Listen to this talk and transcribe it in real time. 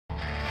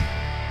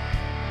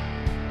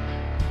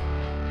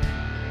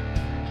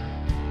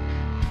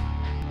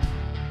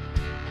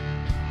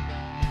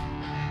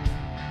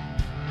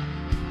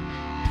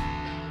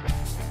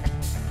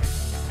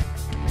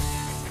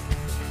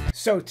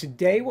So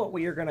today what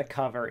we are going to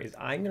cover is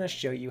I'm going to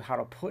show you how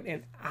to put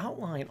an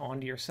outline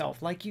onto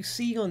yourself like you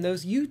see on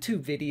those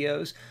YouTube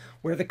videos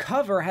where the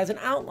cover has an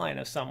outline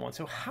of someone.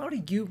 So how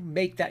do you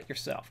make that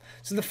yourself?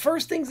 So the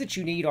first things that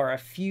you need are a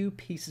few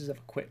pieces of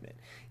equipment.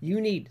 You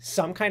need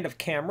some kind of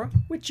camera,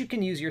 which you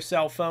can use your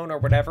cell phone or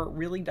whatever, it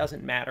really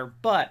doesn't matter.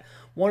 But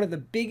one of the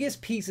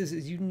biggest pieces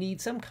is you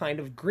need some kind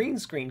of green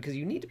screen because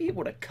you need to be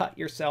able to cut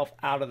yourself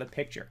out of the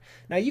picture.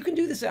 Now you can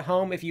do this at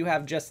home if you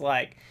have just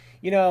like,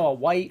 you know, a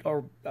white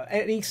or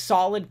any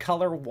solid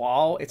color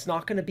wall. It's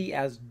not going to be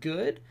as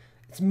good.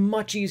 It's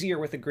much easier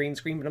with a green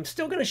screen, but I'm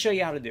still going to show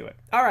you how to do it.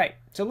 All right,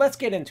 so let's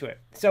get into it.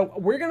 So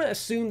we're going to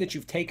assume that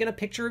you've taken a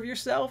picture of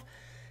yourself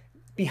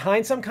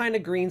behind some kind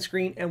of green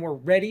screen and we're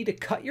ready to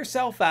cut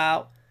yourself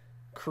out,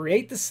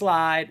 create the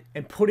slide,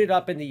 and put it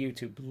up into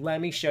YouTube.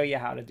 Let me show you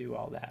how to do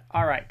all that.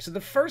 All right, so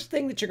the first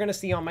thing that you're going to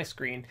see on my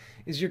screen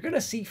is you're going to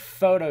see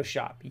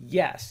Photoshop.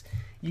 Yes.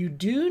 You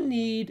do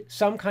need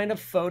some kind of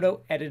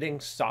photo editing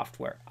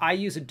software. I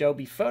use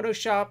Adobe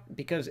Photoshop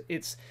because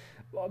it's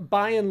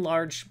by and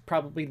large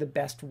probably the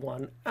best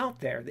one out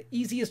there, the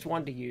easiest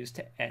one to use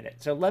to edit.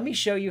 So let me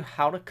show you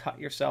how to cut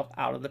yourself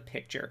out of the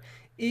picture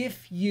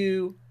if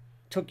you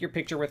took your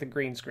picture with a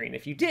green screen.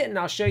 If you didn't,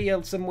 I'll show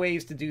you some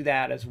ways to do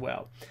that as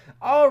well.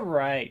 All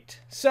right,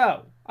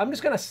 so I'm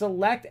just going to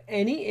select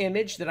any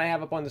image that I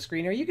have up on the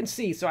screen here. You can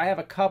see, so I have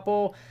a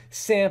couple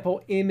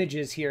sample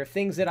images here,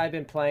 things that I've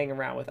been playing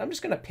around with. I'm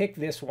just going to pick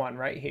this one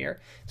right here.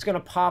 It's going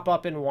to pop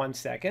up in 1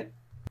 second.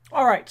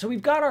 All right, so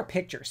we've got our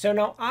picture. So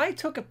now I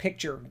took a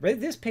picture.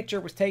 This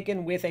picture was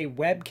taken with a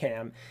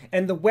webcam,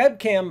 and the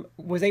webcam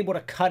was able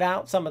to cut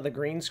out some of the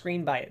green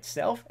screen by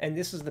itself, and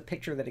this is the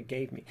picture that it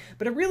gave me.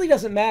 But it really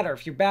doesn't matter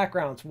if your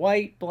background's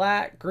white,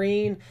 black,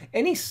 green,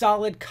 any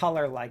solid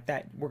color like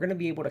that, we're gonna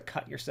be able to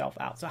cut yourself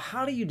out. So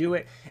how do you do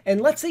it?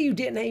 And let's say you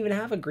didn't even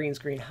have a green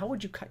screen. How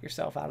would you cut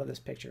yourself out of this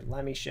picture?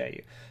 Let me show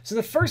you. So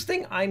the first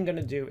thing I'm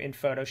gonna do in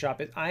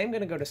Photoshop is I'm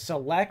gonna go to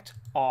Select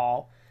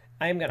All.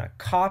 I'm going to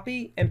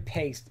copy and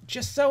paste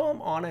just so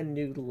I'm on a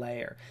new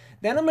layer.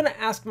 Then I'm going to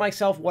ask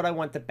myself what I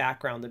want the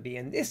background to be.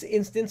 In this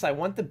instance, I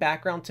want the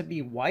background to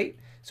be white.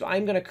 So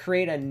I'm going to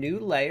create a new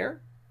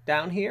layer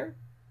down here.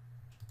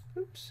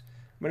 Oops.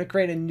 I'm going to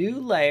create a new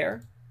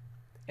layer.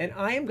 And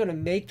I am going to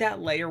make that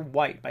layer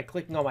white by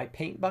clicking on my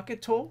paint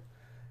bucket tool,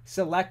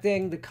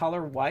 selecting the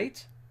color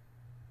white,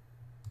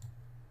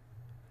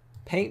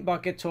 paint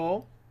bucket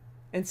tool,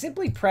 and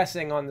simply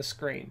pressing on the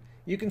screen.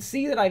 You can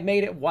see that I've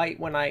made it white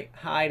when I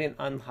hide and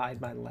unhide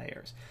my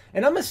layers.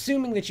 And I'm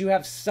assuming that you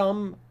have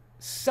some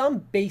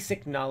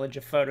basic knowledge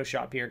of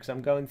Photoshop here because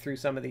I'm going through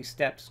some of these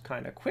steps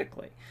kind of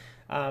quickly.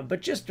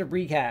 But just to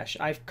rehash,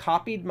 I've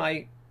copied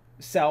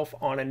myself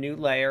on a new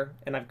layer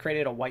and I've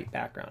created a white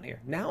background here.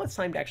 Now it's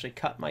time to actually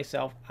cut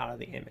myself out of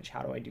the image.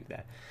 How do I do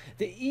that?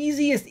 The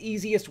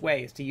easiest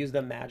way is to use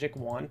the magic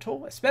wand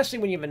tool, especially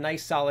when you have a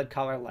nice solid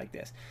color like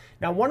this.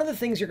 Now, one of the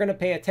things you're going to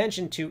pay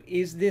attention to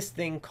is this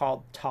thing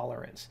called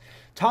tolerance.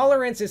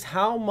 Tolerance is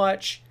how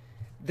much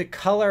the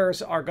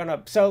colors are going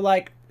to, so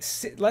like,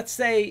 let's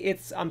say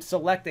I'm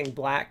selecting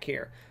black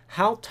here.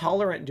 How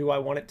tolerant do I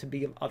want it to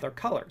be of other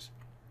colors?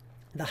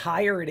 The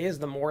higher it is,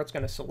 the more it's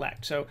going to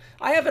select. So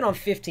I have it on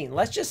 15.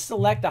 Let's just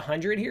select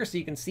 100 here so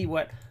you can see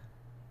what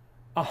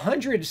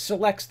 100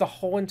 selects the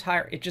whole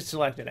entire, it just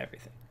selected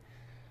everything.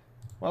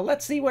 Well,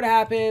 let's see what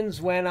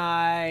happens when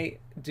I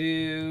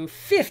do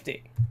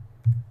 50.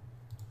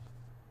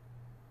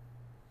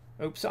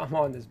 Oops, I'm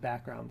on this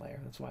background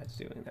layer. That's why it's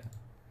doing that.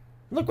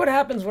 Look what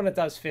happens when it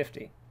does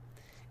 50.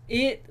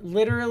 It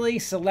literally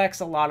selects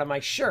a lot of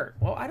my shirt.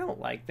 Well, I don't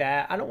like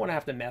that. I don't want to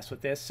have to mess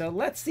with this. So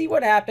let's see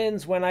what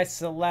happens when I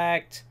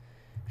select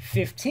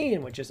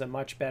 15, which is a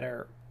much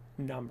better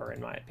number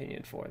in my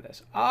opinion for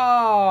this.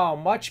 Oh,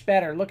 much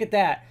better. Look at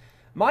that.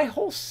 My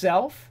whole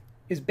self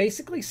is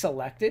basically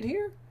selected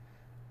here,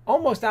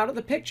 almost out of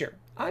the picture.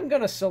 I'm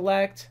going to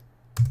select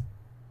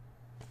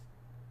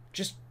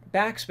just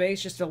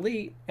backspace, just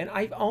delete, and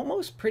I've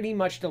almost pretty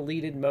much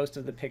deleted most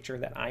of the picture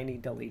that I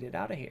need deleted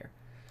out of here.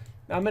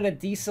 I'm going to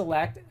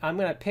deselect. I'm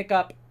going to pick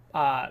up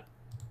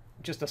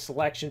just a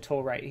selection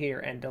tool right here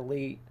and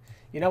delete.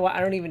 You know what?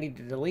 I don't even need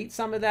to delete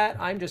some of that.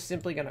 I'm just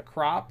simply going to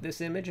crop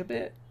this image a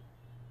bit.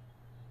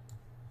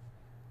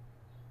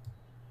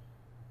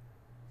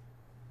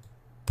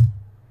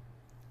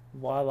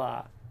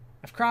 Voila.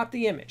 I've cropped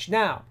the image.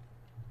 Now,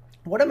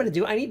 what I'm going to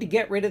do, I need to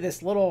get rid of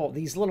these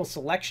little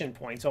selection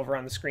points over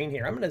on the screen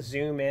here. I'm going to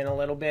zoom in a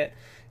little bit.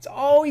 It's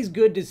always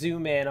good to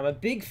zoom in. I'm a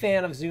big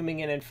fan of zooming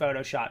in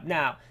Photoshop.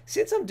 Now,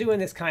 since I'm doing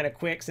this kind of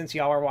quick, since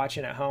y'all are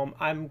watching at home,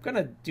 I'm going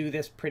to do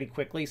this pretty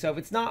quickly. So if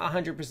it's not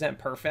 100%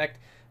 perfect,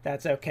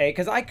 that's okay.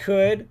 Because I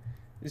could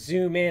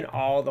zoom in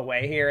all the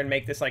way here and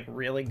make this like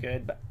really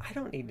good, but I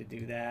don't need to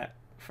do that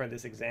for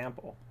this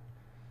example.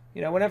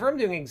 You know, whenever I'm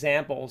doing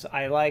examples,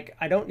 I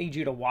don't need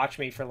you to watch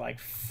me for like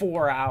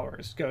 4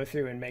 hours go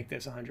through and make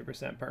this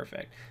 100%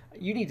 perfect.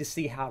 You need to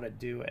see how to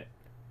do it.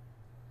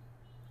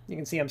 You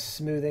can see I'm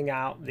smoothing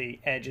out the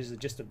edges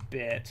just a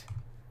bit.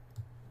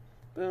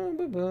 Boom,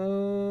 boom,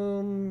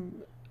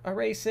 boom.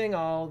 erasing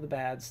all the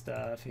bad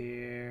stuff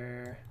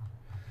here.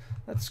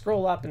 Let's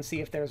scroll up and see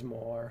if there's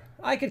more.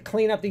 I could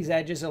clean up these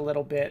edges a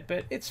little bit,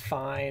 but it's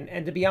fine.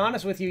 And to be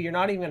honest with you, you're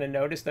not even going to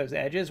notice those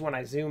edges when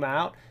I zoom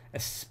out,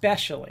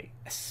 especially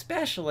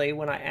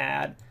when I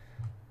add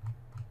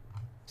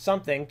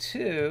something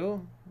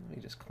to... Let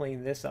me just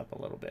clean this up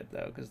a little bit,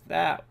 though, because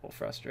that will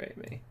frustrate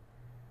me.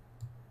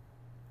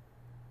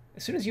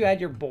 As soon as you add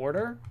your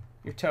border,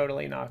 you're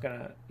totally not going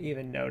to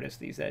even notice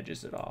these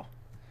edges at all.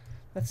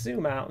 Let's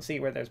zoom out and see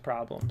where there's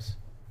problems.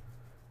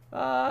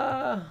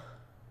 Yeah,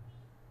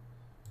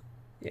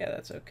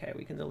 that's okay.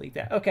 We can delete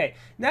that. Okay,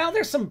 now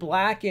there's some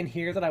black in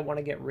here that I want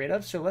to get rid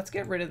of. So let's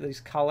get rid of these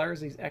colors,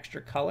 these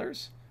extra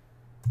colors.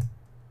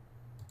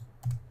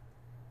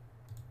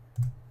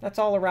 That's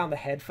all around the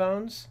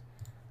headphones.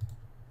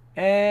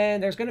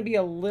 And there's going to be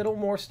a little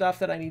more stuff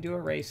that I need to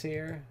erase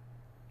here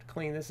to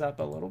clean this up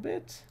a little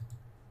bit.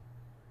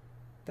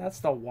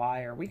 That's the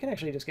wire. We can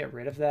actually just get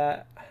rid of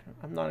that.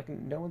 No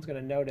one's going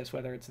to notice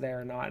whether it's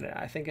there or not.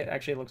 I think it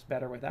actually looks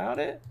better without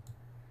it.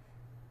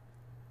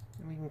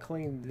 We can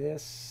clean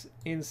this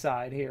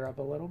inside here up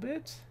a little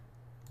bit.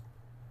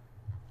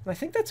 I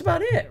think that's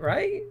about it,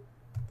 right?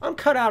 I'm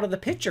cut out of the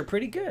picture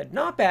pretty good.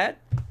 Not bad.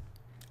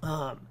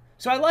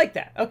 So I like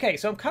that. Okay,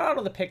 so I'm cut out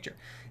of the picture.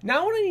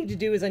 Now what I need to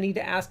do is I need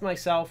to ask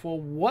myself, well,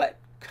 what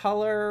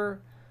color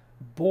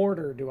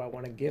border do I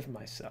want to give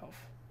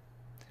myself?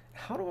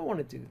 How do I want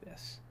to do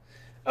this?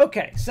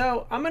 Okay,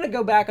 so I'm going to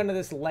go back onto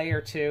this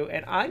layer 2,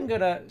 and I'm going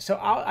to,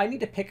 I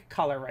need to pick a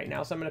color right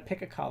now, so I'm going to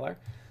pick a color.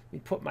 Let me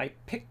put my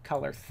pick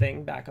color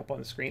thing back up on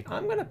the screen.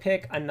 I'm going to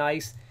pick a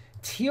nice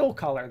teal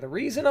color. The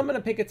reason I'm going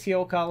to pick a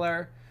teal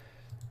color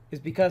is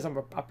because I'm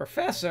a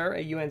professor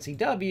at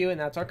UNCW, and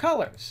that's our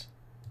colors.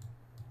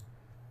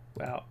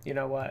 Well, you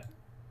know what?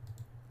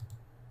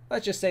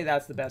 Let's just say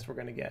that's the best we're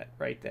going to get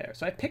right there.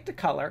 So I picked a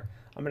color.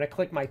 I'm going to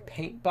click my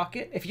paint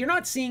bucket. If you're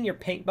not seeing your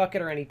paint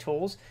bucket or any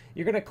tools,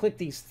 you're going to click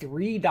these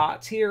 3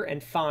 dots here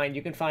and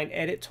you can find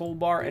edit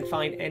toolbar and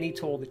find any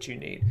tool that you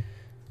need.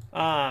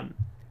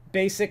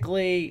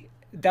 Basically,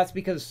 that's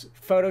because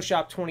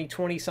Photoshop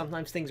 2020,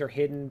 sometimes things are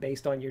hidden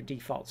based on your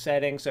default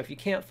settings. So if you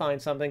can't find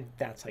something,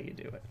 that's how you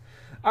do it.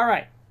 All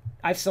right,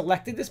 I've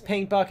selected this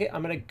paint bucket.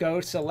 I'm going to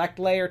go select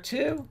layer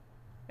 2,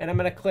 and I'm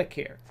going to click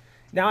here.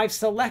 Now I've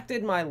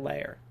selected my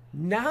layer.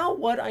 Now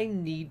what I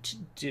need to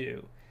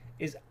do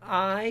is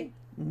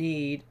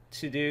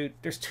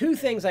there's 2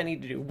 things I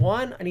need to do.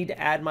 1, I need to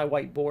add my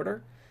white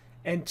border.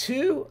 And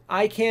 2,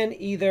 I can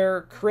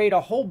either create a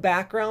whole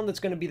background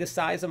that's going to be the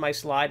size of my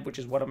slide, which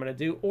is what I'm going to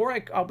do, or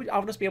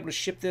I'll just be able to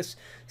ship this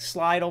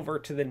slide over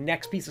to the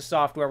next piece of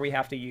software we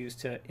have to use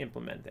to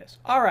implement this.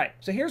 All right,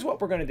 so here's what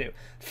we're going to do.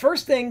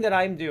 First thing that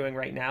I'm doing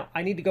right now,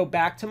 I need to go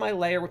back to my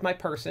layer with my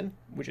person,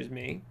 which is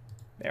me.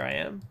 There I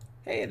am.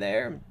 Hey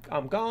there,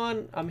 I'm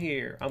gone, I'm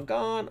here. I'm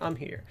gone, I'm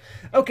here.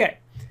 Okay.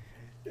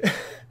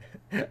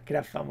 I could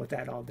have fun with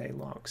that all day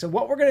long. So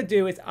what we're going to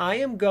do is I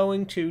am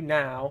going to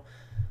now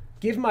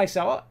give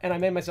myself, and I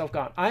made myself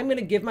gone. I'm going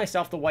to give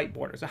myself the white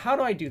border. So how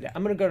do I do that?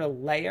 I'm going to go to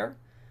Layer,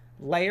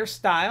 Layer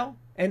Style,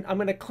 and I'm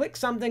going to click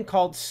something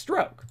called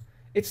Stroke.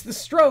 It's the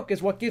stroke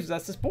is what gives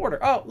us this border.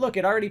 Oh, look,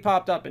 it already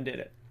popped up and did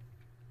it.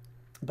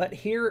 But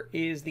here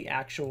is the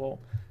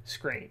actual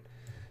screen.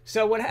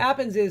 So what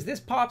happens is this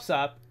pops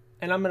up,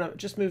 and I'm going to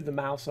just move the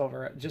mouse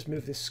over, just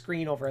move this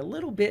screen over a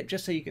little bit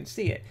just so you can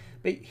see it.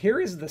 But here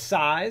is the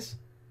size.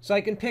 So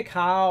I can pick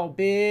how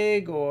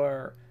big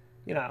or,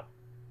 you know,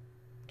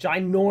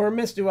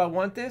 ginormous do I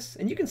want this?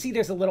 And you can see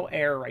there's a little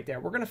error right there.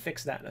 We're going to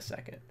fix that in a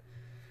second.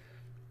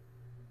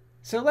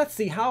 So let's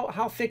see,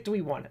 how thick do we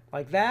want it?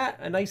 Like that?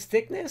 A nice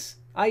thickness?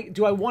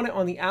 Do I want it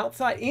on the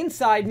outside?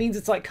 Inside means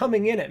it's like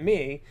coming in at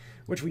me,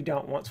 which we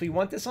don't want. So we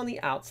want this on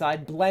the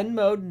outside. Blend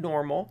mode,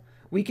 normal.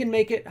 We can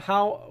make it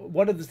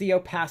what is the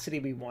opacity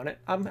we want it.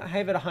 I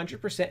have it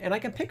 100%, and I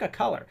can pick a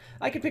color.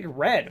 I can pick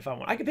red if I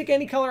want. I can pick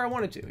any color I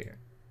wanted to here.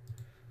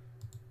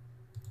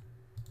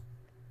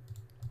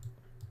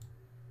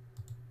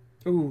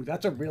 Ooh,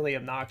 that's a really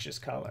obnoxious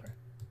color.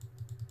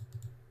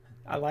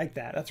 I like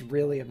that. That's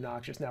really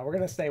obnoxious. Now we're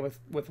going to stay with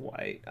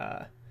white.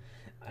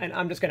 And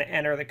I'm just going to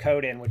enter the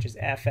code in, which is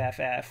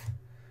FFF.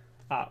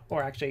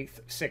 Or actually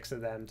 6 of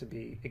them to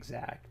be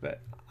exact.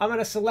 But I'm going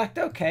to select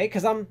OK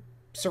because I'm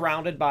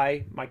surrounded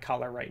by my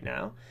color right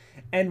now.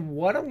 And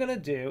what I'm going to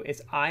do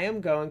is I am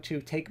going to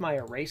take my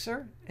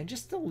eraser and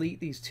just delete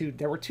these 2.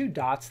 There were 2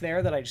 dots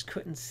there that I just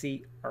couldn't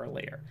see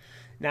earlier.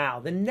 Now,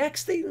 the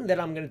next thing that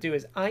I'm going to do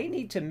is I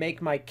need to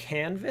make my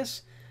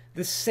canvas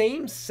the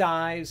same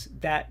size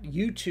that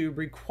YouTube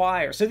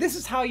requires. So this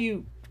is how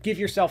you give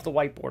yourself the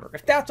white border.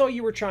 If that's all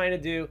you were trying to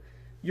do,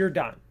 you're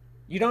done.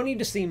 You don't need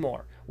to see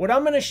more. What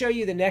I'm going to show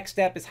you the next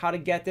step is how to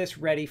get this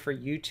ready for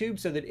YouTube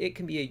so that it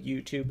can be a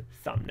YouTube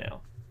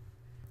thumbnail.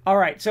 All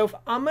right, so if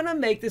I'm going to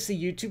make this a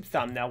YouTube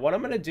thumbnail, what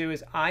I'm going to do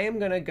is I am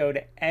going to go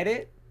to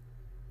Edit,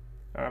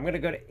 or I'm going to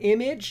go to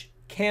Image,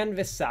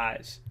 Canvas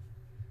Size.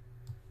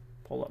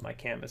 Pull up my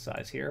canvas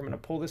size here. I'm going to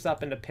pull this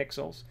up into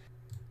pixels.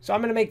 So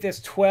I'm going to make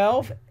this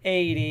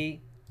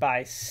 1280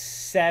 by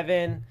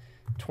 720.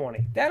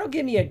 20. That'll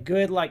give me a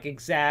good, like,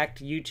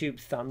 exact YouTube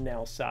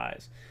thumbnail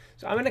size.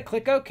 So I'm going to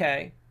click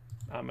OK.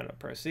 I'm going to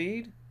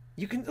proceed.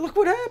 You can look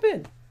what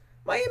happened.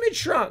 My image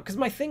shrunk because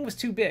my thing was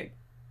too big.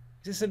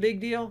 Is this a big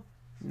deal?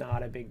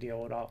 Not a big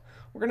deal at all.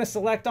 We're going to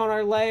select on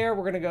our layer.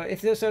 We're going to go,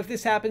 if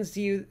this happens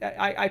to you,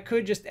 I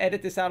could just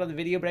edit this out of the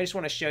video, but I just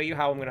want to show you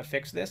how I'm going to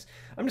fix this.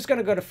 I'm just going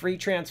to go to free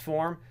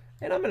transform,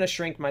 and I'm going to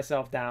shrink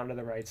myself down to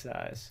the right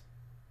size.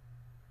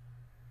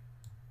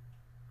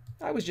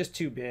 I was just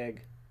too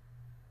big.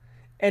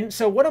 And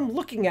so what I'm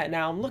looking at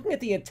now, I'm looking at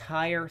the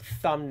entire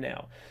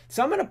thumbnail.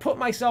 So I'm going to put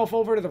myself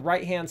over to the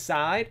right-hand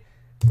side.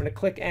 I'm going to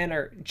click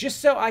enter just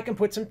so I can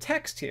put some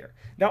text here.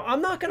 Now,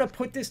 I'm not going to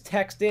put this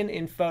text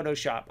in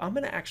Photoshop. I'm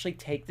going to actually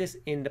take this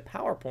into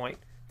PowerPoint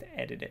to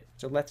edit it.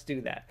 So let's do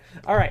that.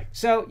 All right,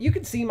 so you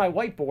can see my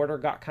white border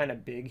got kind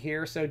of big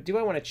here. So do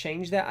I want to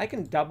change that? I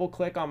can double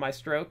click on my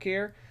stroke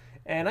here,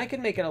 and I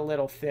can make it a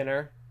little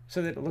thinner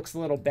so that it looks a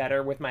little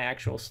better with my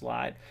actual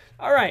slide.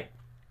 All right,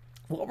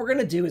 what we're going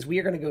to do is we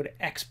are going to go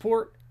to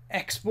export,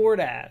 export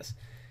as.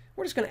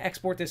 We're just going to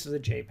export this as a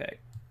JPEG.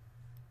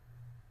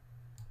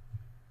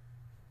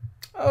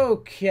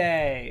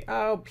 Okay.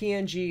 Oh,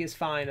 PNG is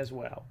fine as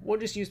well. We'll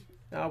just use,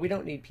 we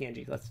don't need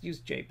PNG. Let's use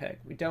JPEG.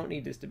 We don't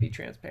need this to be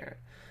transparent.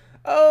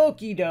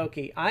 Okie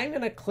dokie. I'm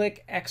going to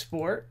click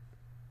export.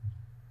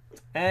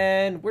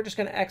 And we're just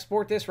going to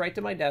export this right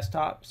to my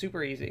desktop.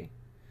 Super easy.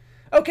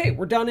 Okay,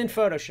 we're done in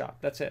Photoshop.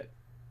 That's it.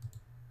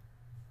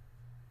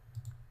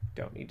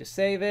 Don't need to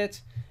save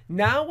it.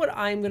 Now what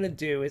I'm going to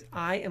do is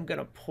I am going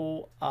to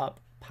pull up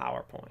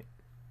PowerPoint.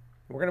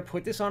 We're going to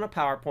put this on a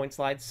PowerPoint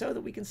slide so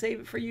that we can save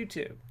it for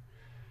YouTube.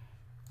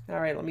 All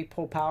right, let me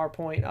pull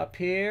PowerPoint up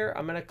here.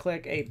 I'm going to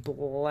click a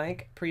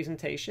blank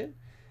presentation.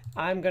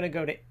 I'm going to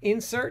go to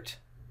Insert,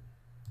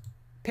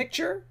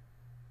 Picture,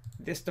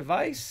 this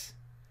device.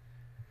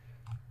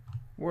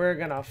 We're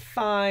going to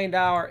find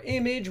our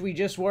image we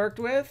just worked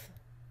with.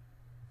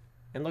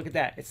 And look at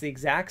that. It's the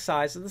exact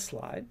size of the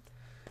slide.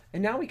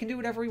 And now we can do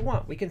whatever we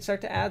want. We can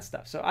start to add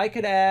stuff. So I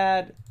could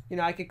add,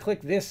 I could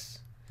click this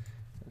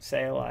and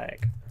say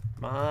like,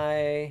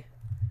 my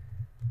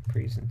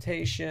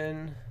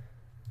presentation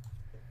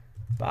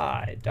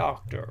by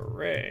Dr.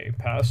 Ray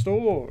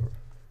Pastor.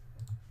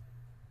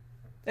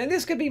 And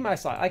this could be my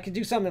slide. I could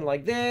do something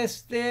like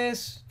this,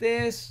 this,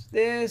 this,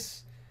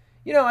 this.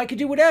 I could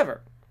do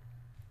whatever.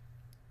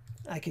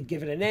 I could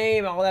give it a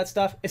name, all that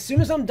stuff. As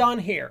soon as I'm done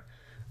here,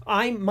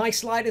 my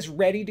slide is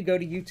ready to go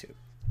to YouTube.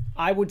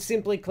 I would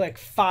simply click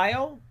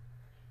File,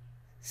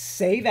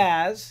 Save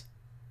As.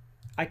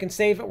 I can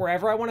save it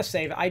wherever I want to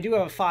save it. I do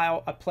have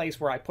a place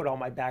where I put all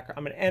my background.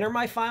 I'm going to enter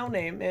my file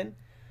name in,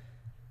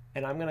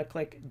 and I'm going to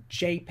click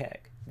JPEG.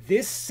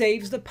 This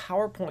saves the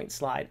PowerPoint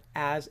slide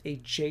as a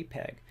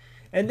JPEG.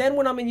 And then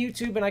when I'm in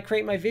YouTube and I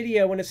create my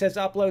video, when it says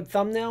upload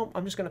thumbnail,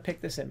 I'm just going to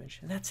pick this image.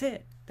 And that's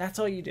it. That's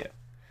all you do.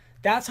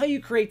 That's how you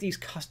create these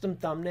custom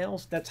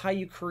thumbnails. That's how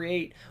you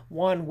create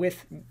one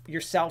with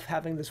yourself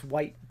having this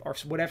white or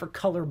whatever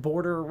color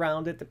border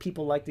around it that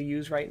people like to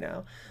use right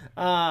now.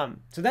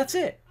 So that's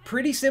it.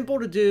 Pretty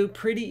simple to do,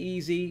 pretty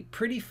easy,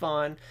 pretty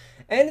fun.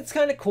 And it's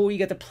kind of cool. You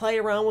get to play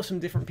around with some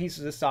different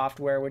pieces of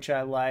software, which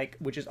I like,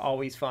 which is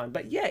always fun.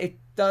 But yeah, it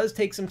does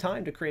take some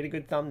time to create a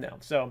good thumbnail.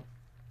 So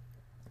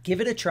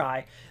give it a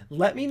try.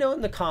 Let me know in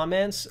the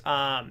comments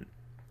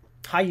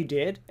how you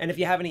did, and if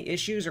you have any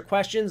issues or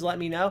questions, let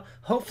me know.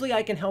 Hopefully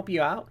I can help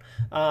you out.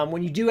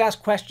 When you do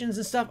ask questions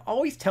and stuff,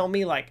 always tell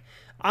me, like,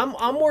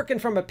 I'm working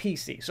from a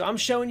PC, so I'm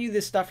showing you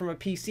this stuff from a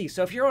PC.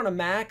 So if you're on a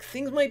Mac,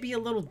 things might be a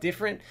little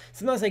different.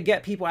 Sometimes I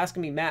get people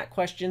asking me Mac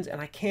questions,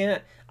 and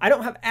I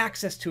don't have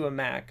access to a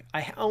Mac.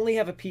 I only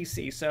have a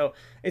PC, so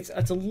it's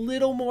a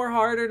little more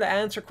harder to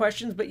answer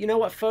questions, but you know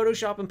what?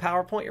 Photoshop and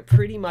PowerPoint are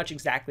pretty much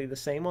exactly the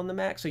same on the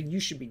Mac, so you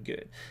should be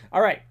good.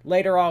 All right,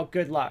 later all,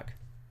 good luck.